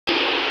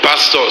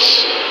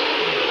pastor's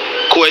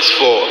quest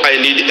for I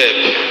need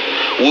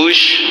help,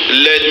 which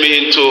led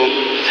me into,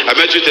 I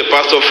met with a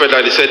pastor friend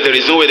and he said there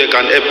is no way they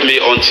can help me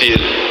until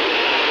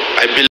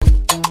I believe.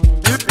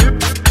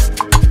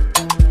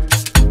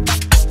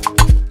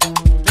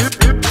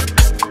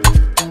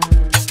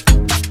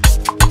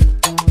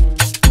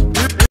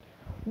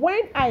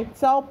 When I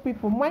tell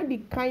people, mind the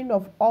kind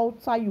of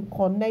altar you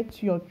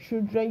connect your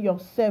children,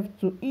 yourself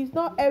to. It's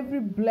not every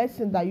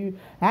blessing that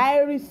I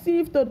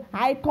receive to,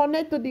 I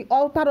connect to the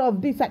altar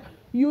of this.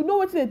 You know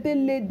what they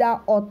lay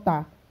that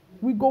altar.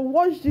 We go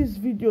watch this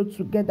video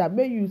together.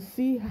 May you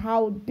see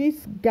how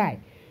this guy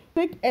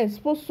take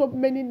expose so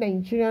many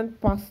Nigerian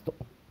pastors.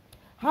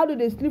 How do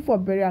they sleep for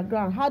burial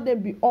ground? How they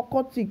be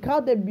occultic? How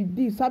they be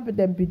this? How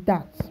they be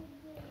that?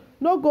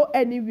 No go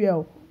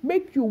anywhere.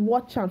 Make you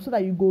watch am so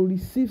that you go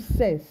receive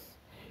sense.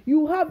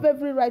 You have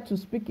every right to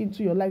speak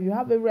into your life. You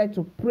have every right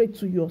to pray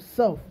to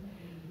yourself.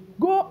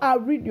 Go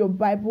and read your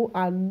Bible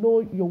and know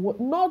your word.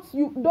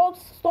 You don't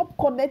stop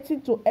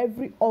connecting to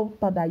every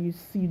altar that you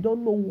see. You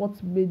don't know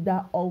what made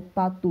that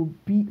altar to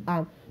be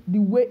and the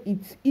way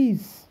it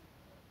is.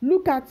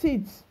 Look at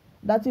it.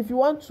 That if you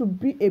want to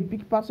be a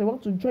big pastor, you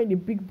want to join the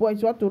big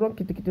boys, you want to run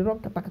kitikiti, run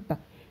katakata,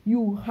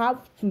 you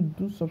have to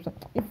do something.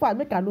 In fact,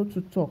 make a note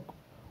to talk.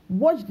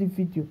 Watch the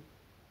video.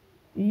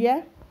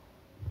 Yeah,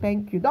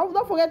 thank you.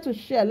 Don't forget to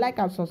share, like,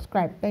 and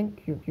subscribe.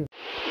 Thank you.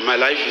 My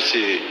life is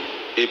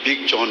a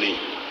big journey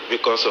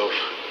because of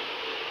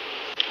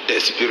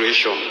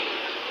desperation.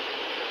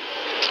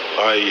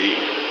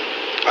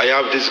 I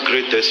have this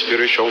great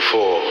desperation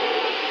for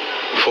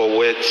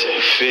wealth,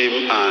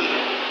 fame, and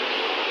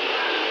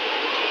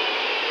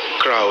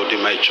crowd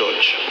in my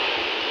church.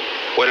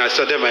 When I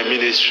started my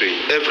ministry,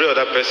 every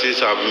other person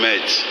I've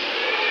met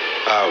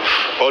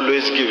have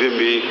always given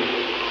me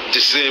the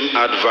same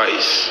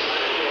advice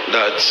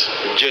that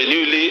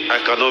genuinely I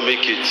cannot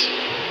make it.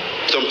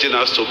 Something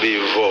has to be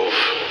involved.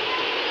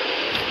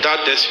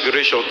 That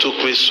desperation took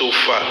me so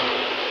far.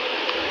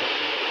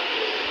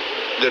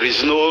 There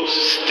is no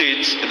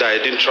state that I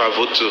didn't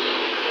travel to.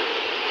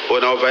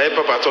 When I overheard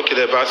Papa talking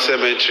about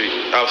cemetery,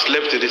 I've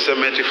slept in the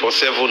cemetery for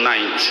 7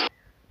 nights.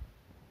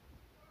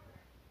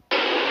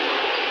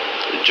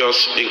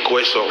 Just in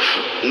quest of,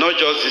 not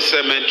just the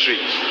cemetery,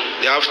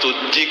 they have to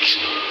dig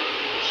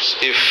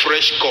a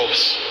fresh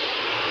corpse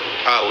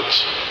out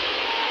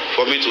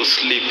for me to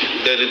sleep.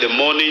 Then in the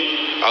morning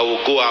I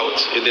will go out.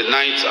 In the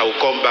night I will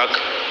come back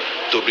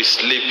to be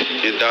sleep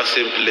in that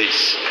same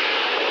place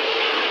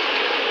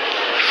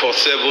for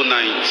 7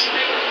 nights.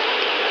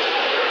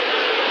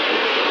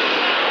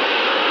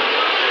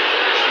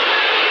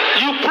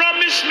 You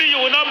promised me you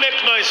will not make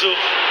noise. So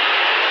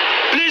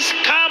please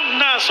calm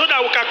now so that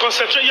we can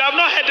concentrate. You have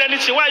not heard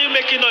anything. Why are you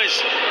making noise?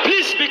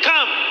 Please be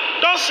calm.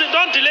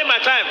 Don't delay my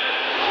time.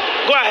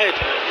 Go ahead.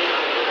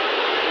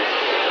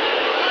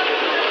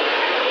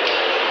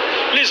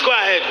 Please go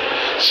ahead.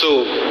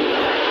 So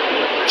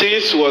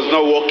things was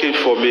not working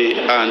for me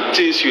and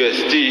things were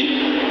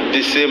still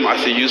the same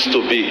as it used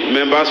to be.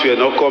 Members were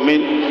not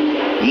coming,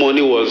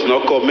 money was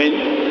not coming,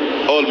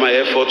 all my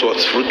effort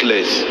was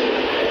fruitless.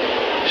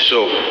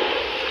 So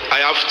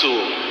I have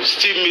to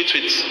still meet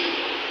with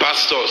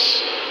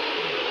pastors,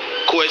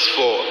 quest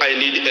for I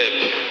need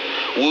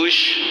help,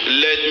 which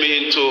led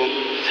me into,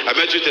 I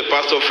met with a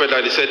pastor friend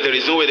and he said there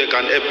is no way they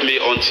can help me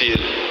until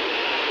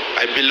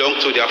I belong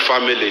to their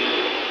family.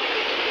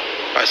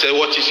 I said,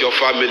 what is your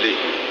family?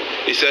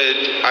 He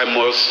said, I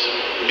must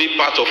be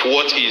part of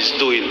what he is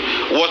doing.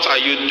 What are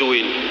you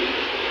doing?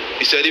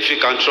 He said, if you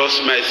can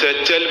trust me. I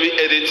said, tell me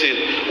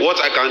anything.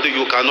 What I can do,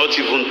 you cannot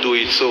even do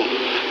it. So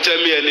tell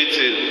me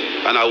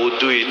anything and I will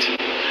do it.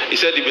 He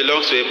said, it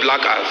belongs to a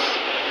black house.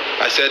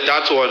 I said,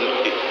 that one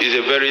is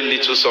a very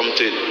little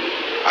something.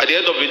 At the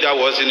end of the day, I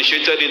was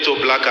initiated into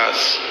Black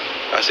House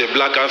as a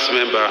Black House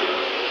member.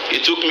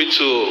 He took me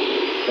to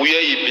where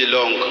he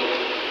belonged.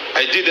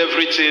 I did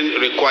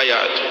everything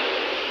required.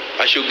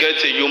 I should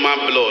get a human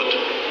blood.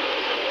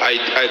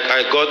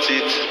 I got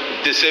it,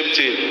 the same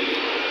thing.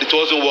 It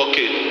wasn't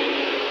working.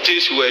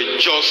 Things were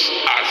just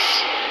as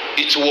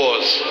it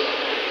was.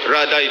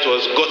 Rather, it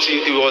was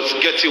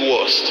getting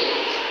worse.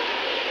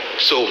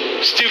 So,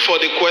 still for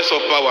the quest of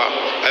power,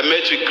 I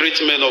met with great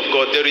men of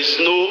God. There is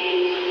no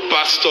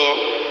pastor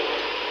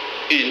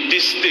in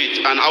this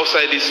state and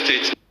outside this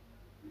state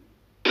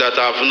that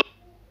I have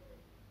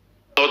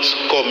not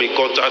come in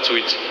contact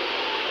with.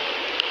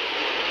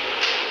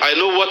 I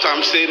know what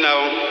I'm saying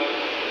now.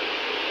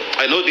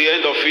 I know the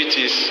end of it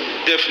is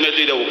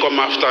definitely they will come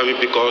after me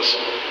because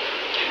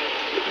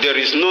there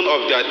is none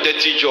of their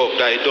dirty job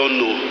that I don't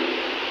know,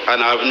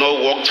 and I have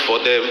not worked for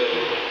them,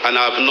 and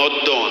I have not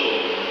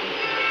done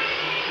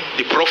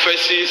the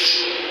prophecies,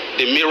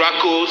 the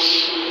miracles,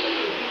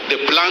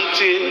 the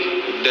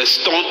planting, the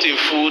stunting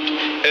food,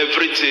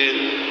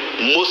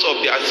 everything. Most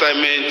of the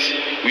assignments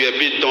were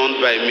being done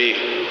by me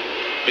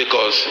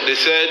because they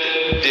said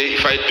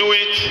if I do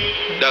it,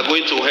 they are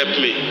going to help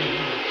me.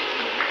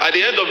 At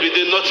the end of the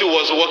day, nothing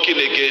was working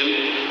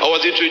again. I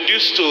was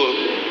introduced to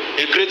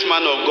a great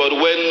man of God,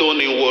 well known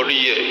in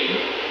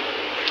Warrior.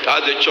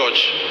 at the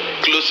church,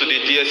 close to the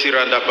DSC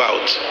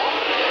roundabout.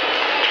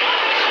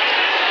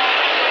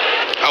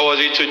 I was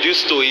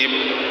introduced to him,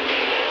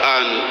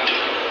 and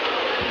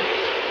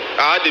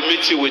I had a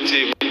meeting with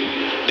him.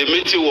 The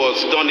meeting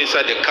was done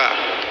inside the car.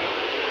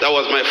 That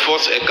was my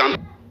first encounter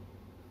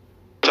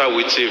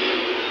with him.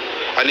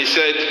 And he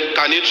said,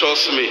 "Can you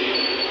trust me?"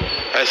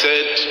 I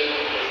said,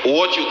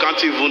 "What you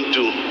can't even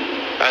do,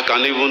 I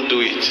can even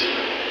do it."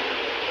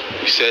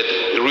 He said,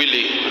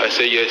 "Really?" I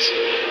said, "Yes."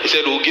 He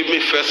said, "Will give me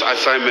first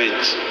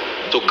assignment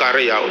to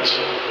carry out."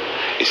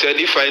 He said,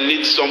 "If I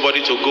need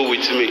somebody to go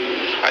with me,"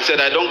 I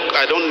said, I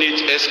don't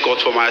need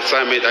escort for my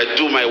assignment. I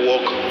do my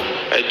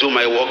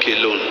work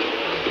alone,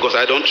 because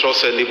I don't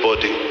trust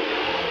anybody."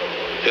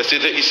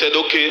 He said,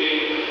 "Okay,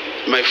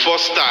 my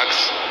first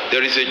task,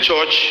 there is a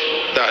church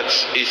that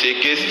is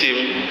against him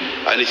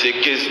and is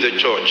against the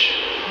church."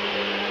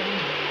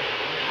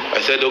 I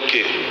said,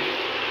 "Okay,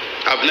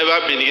 I've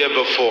never been here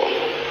before."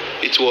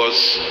 It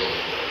was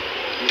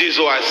this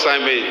whole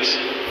assignment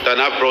that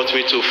now brought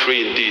me to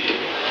Free Indeed.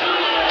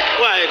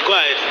 Go ahead.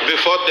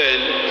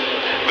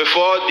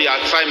 Before the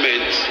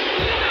assignment,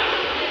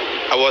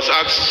 I was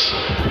asked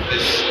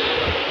this.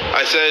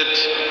 I said,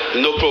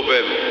 "No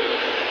problem.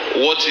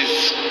 What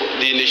is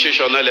the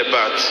initiation all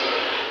about?"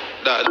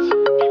 That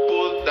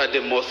people that they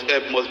must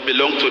help must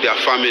belong to their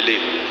family.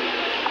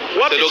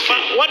 What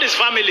is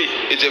family?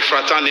 It's a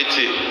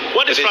fraternity.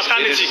 What is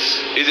fraternity?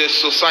 It's a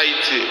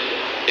society,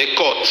 a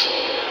court.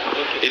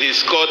 It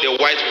is called the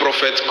White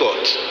Prophet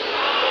Court.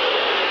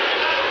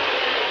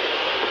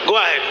 Go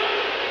ahead.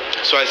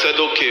 So I said,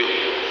 "Okay."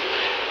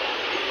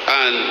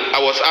 And I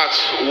was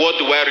asked, "What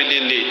do I really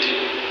need?"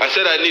 I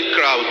said, "I need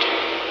crowd.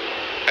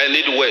 I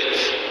need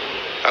weight.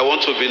 I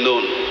want to be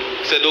known."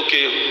 He said,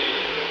 "Okay,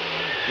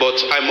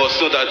 but I must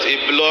know that a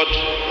blood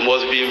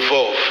must be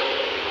involved."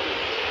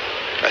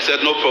 I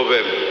said, "No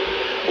problem.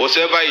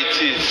 Whatever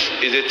it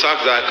is a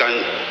task that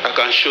I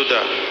can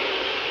shoulder."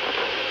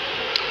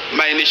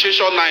 My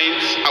initiation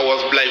night, I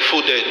was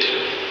blindfolded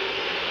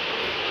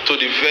to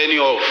the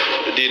venue of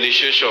the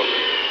initiation.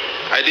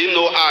 I didn't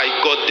know how I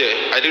got there.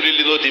 I didn't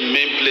really know the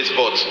main place,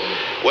 but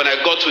when I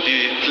got to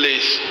the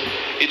place,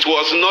 it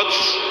was not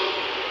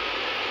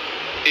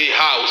a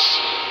house.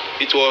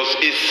 It was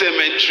a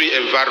cemetery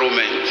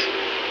environment.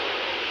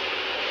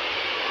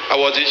 I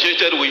was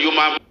initiated with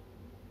human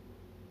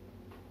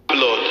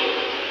blood,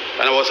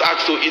 and I was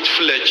asked to eat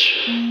flesh,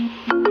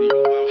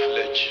 human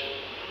flesh.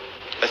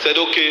 I said,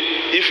 "Okay,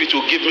 if it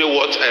will give me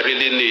what I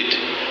really need,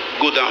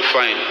 good and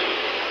fine."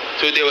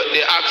 So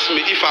they asked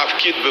me if I've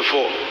killed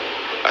before.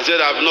 I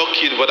said, "I've not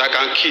killed, but I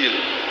can kill."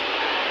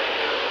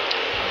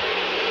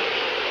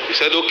 He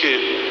said, "Okay,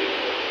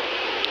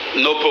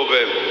 no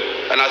problem.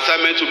 An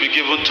assignment will be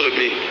given to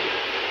me."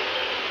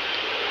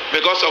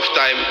 Because of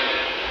time,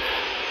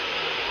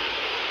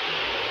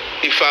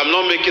 if I'm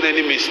not making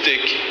any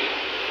mistake,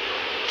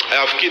 I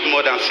have killed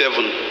more than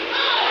 7.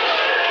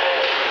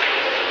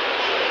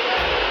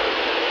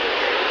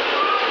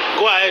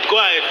 Go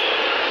ahead.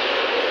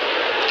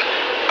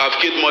 I've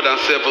killed more than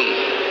 7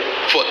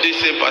 for this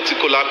same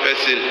particular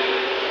person.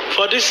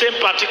 For this same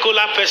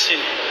particular person,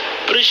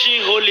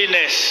 preaching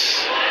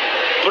holiness,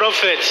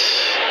 prophet,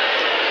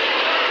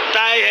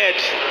 tie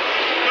head.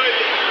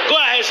 Go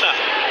ahead, sir.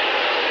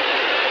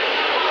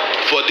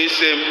 For this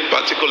same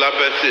particular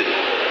person.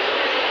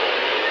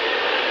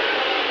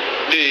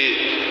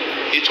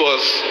 It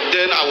was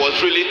then I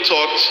was really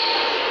taught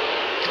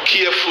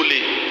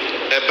carefully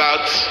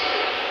about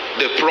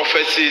the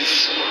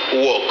prophecy's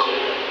work.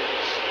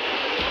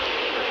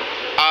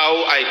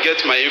 How I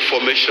get my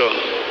information.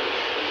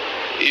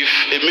 If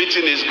a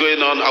meeting is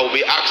going on, I will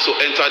be asked to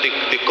enter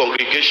the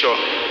congregation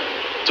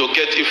to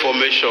get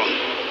information.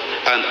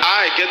 And how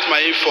I get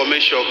my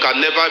information can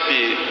never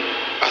be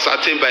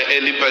ascertained by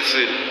any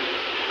person.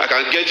 I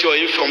can get your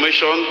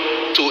information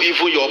to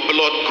even your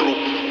blood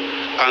group,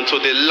 and to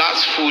the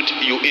last food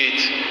you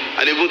ate,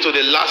 and even to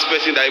the last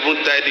person that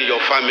even died in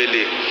your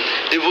family,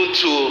 even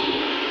to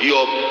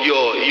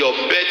your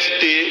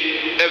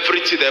birthday,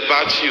 everything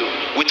about you,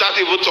 without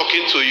even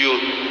talking to you.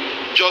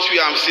 Just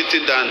where I'm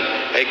sitting down,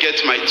 I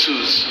get my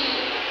tools.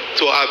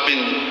 So I've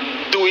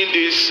been doing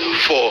this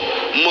for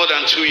more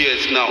than 2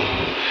 years now.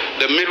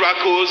 The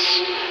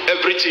miracles,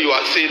 everything you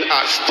are seeing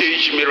are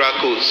stage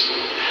miracles.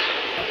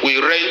 We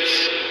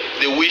rent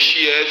the wish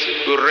years,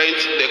 we rent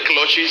the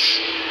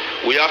clutches.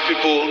 We have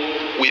people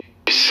we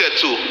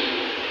settle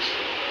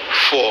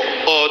for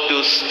all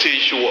those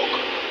stage work.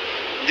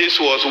 This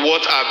was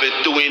what I've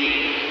been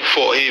doing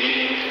for him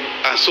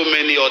and so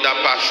many other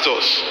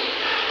pastors.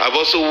 I've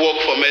also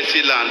worked for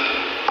Mercy Land.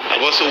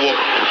 I've also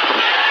worked.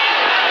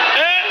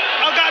 Hey,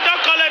 okay,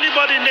 don't call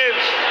anybody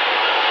names.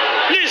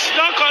 Please,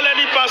 don't call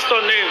any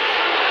pastor name.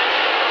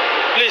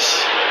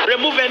 Please,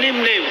 remove any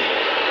name.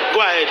 Go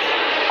ahead.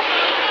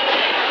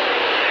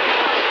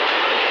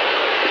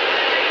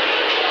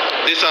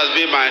 This has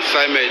been my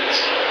assignment.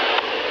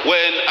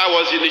 When I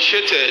was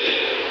initiated,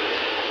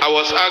 I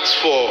was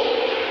asked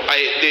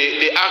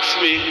they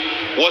asked me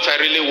what I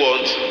really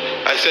want.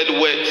 I said,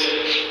 wait.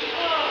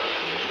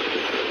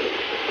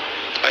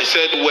 I I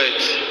said,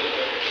 wait,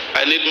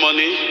 I need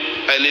money,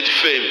 I need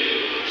fame.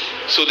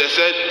 So they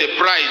said the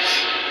price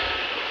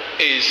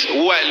is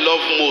who I love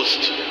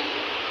most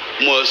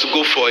must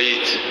go for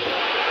it.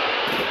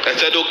 I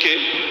said, okay.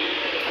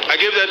 I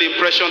gave them the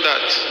impression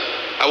that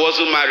I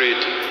wasn't married,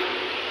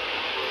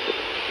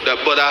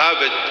 but I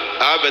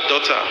have a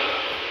daughter.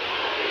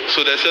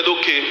 So they said,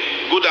 okay,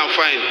 good and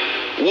fine.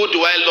 Who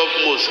do I love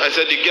most? I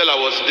said, the girl I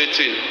was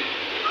dating.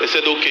 They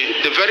said,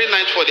 okay. The very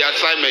night for the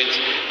assignment,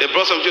 they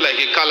brought something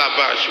like a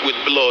calabash with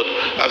blood.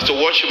 I have to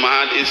wash my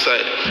hand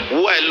inside.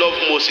 Who I love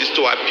most is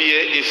to appear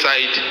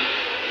inside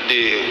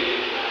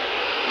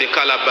the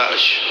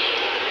calabash.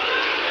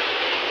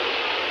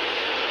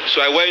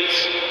 So I went,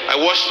 I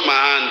washed my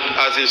hand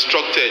as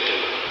instructed.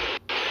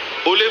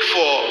 Only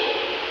for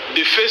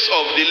the face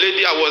of the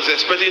lady I was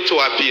expecting to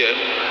appear,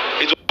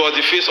 it was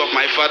the face of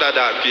my father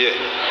that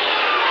appeared.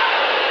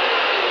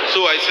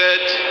 So I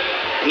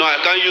said, no, I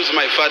can't use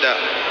my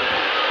father.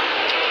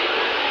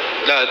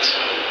 That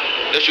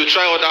they should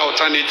try other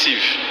alternative.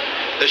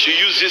 They should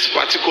use this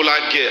particular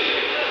girl.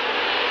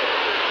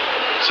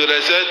 So they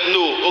said,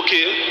 no,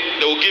 okay,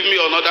 they will give me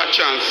another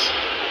chance.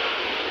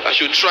 I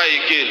should try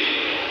again.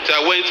 So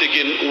I went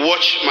again,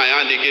 washed my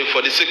hand again for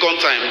the second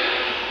time.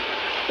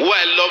 Who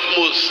I love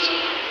most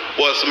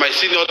was my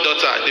senior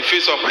daughter. The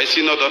face of my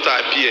senior daughter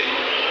appeared.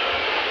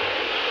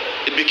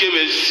 It became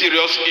a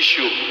serious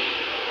issue.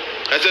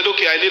 I said,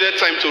 okay, I needed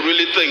time to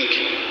really think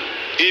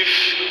if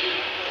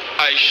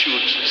I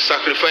should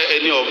sacrifice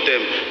any of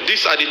them.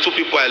 These are the two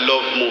people I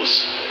love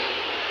most.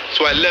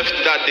 So I left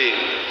that day.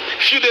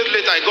 A few days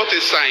later, I got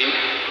a sign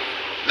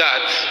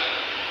that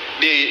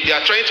they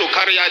are trying to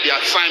carry out the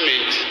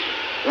assignment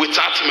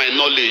without my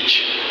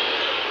knowledge.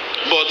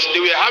 But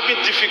they were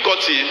having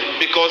difficulty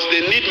because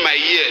they need my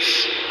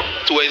ears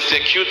to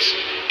execute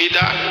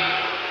either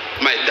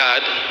my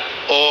dad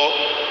or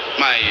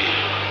my.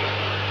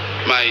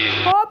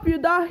 Hope you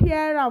don't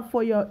hear am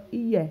for your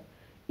ear.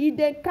 If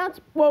they can't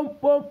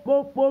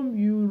pom,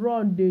 you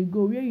run, they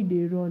go. Where you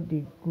they run,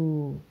 they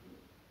go.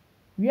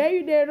 Where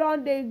you they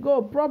run, they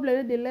go.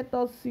 Problem they let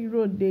us see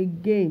road they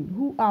gain.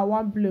 Who are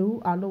one blame,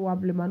 who are no one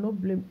blame. I no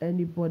blame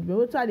anybody. But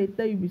what they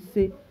tell you, we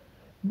say,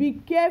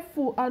 be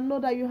careful and know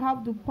that you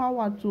have the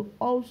power to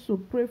also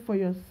pray for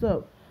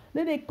yourself.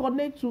 Then they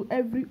connect to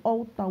every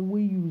altar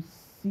where you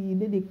see.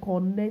 Then they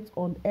connect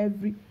on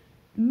every.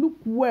 Look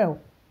well.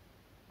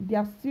 They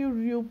are still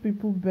real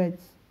people, but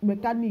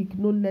mechanic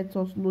no let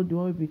us know they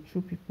will be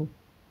true people.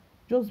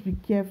 Just be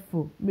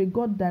careful. May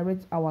God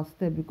direct our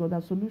step because the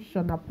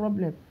solution, a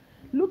problem.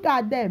 Look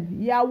at them,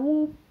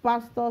 Yahoo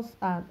pastors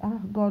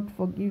and God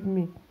forgive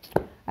me.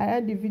 I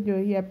end the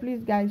video here.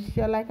 Please guys,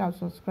 share, like and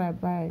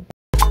subscribe. Bye.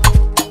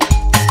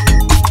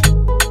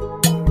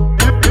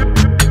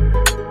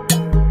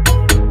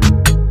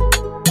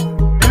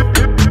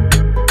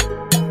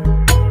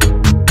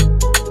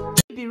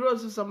 The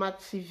Rose Uzoma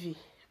TV.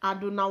 I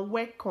do now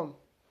welcome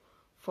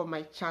for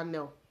my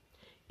channel.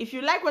 If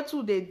you like what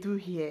they do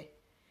here,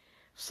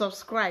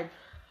 subscribe,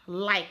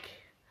 like,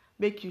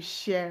 make you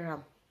share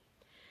them.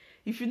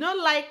 If you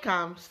don't like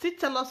them, still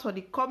tell us for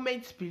the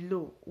comments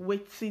below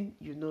waiting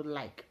you don't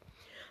like.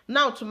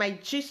 Now to my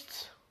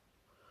gist,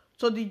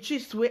 to the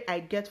gist where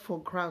I get for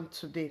ground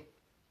today.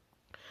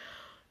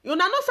 You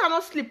know, I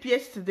not sleep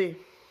yesterday.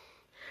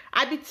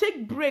 I be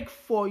take break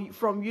from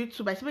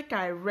YouTube. I say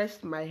I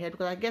rest my head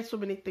because I get so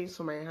many things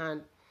on my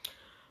hand.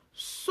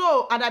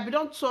 So, and I be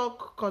don't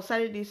talk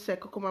concerning this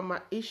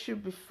Coco issue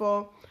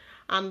before,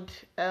 and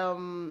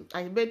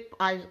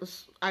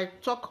I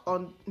talk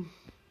on